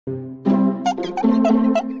Hey.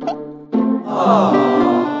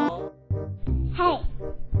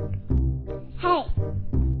 Hey.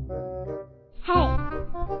 Hey.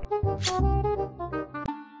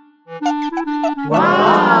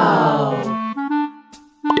 Wow!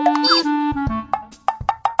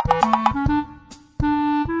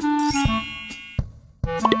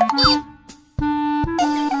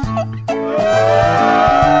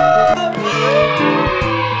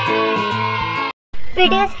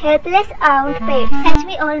 BTS helpless aren't pets. As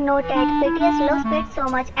we all know that BTS loves pets so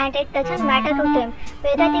much and it doesn't matter to them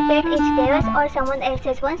whether the pet is theirs or someone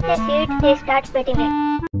else's. Once they see it, they start petting it.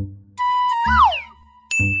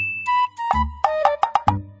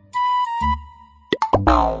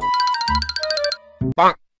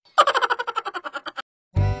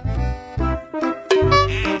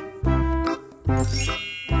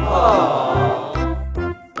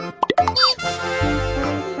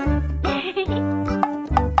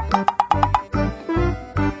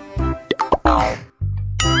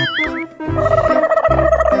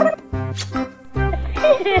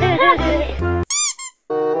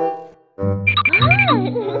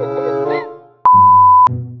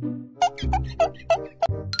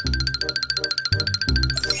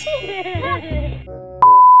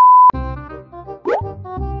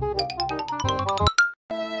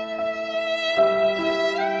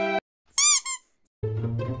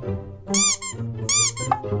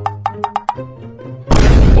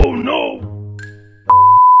 Oh no!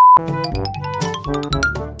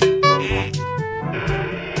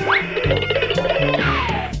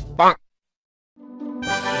 Bonk.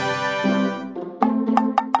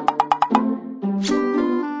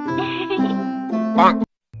 Bonk.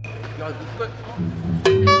 야, 누가?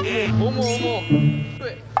 어머, 어머. 왜?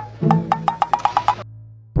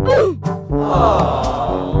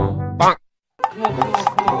 Bonk.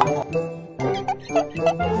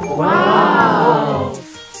 Wow!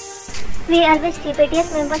 We always see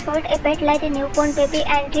BTS members hold a pet like a newborn baby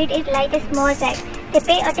and treat it like a small child. They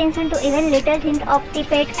pay attention to even little hint of the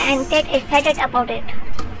pet and get excited about it.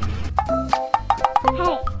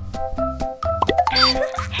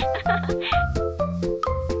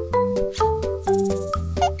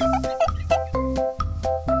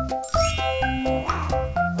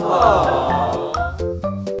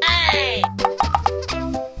 Hey.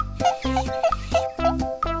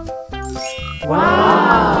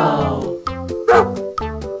 Wow!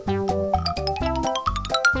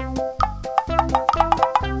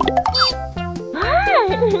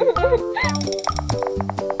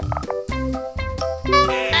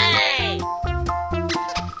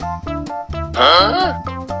 Huh?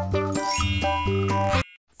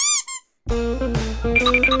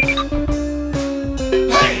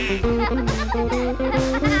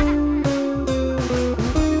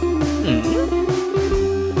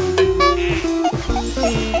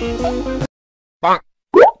 Bonk.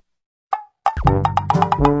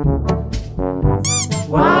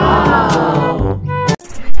 Wow!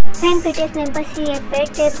 When BTS members see a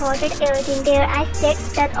pet, they hold it everything. Their eyes get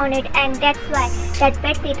stuck on it, and that's why that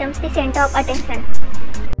pet becomes the center of attention.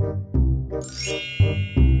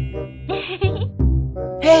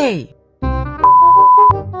 Hey!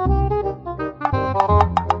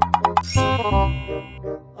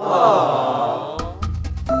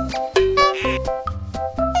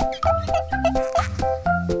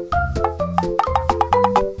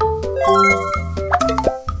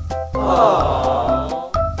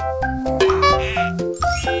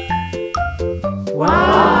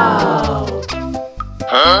 Wow!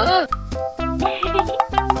 Huh?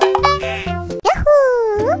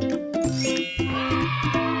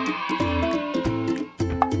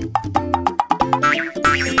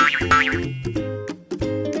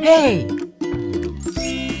 Hey!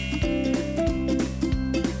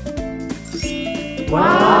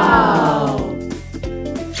 Wow!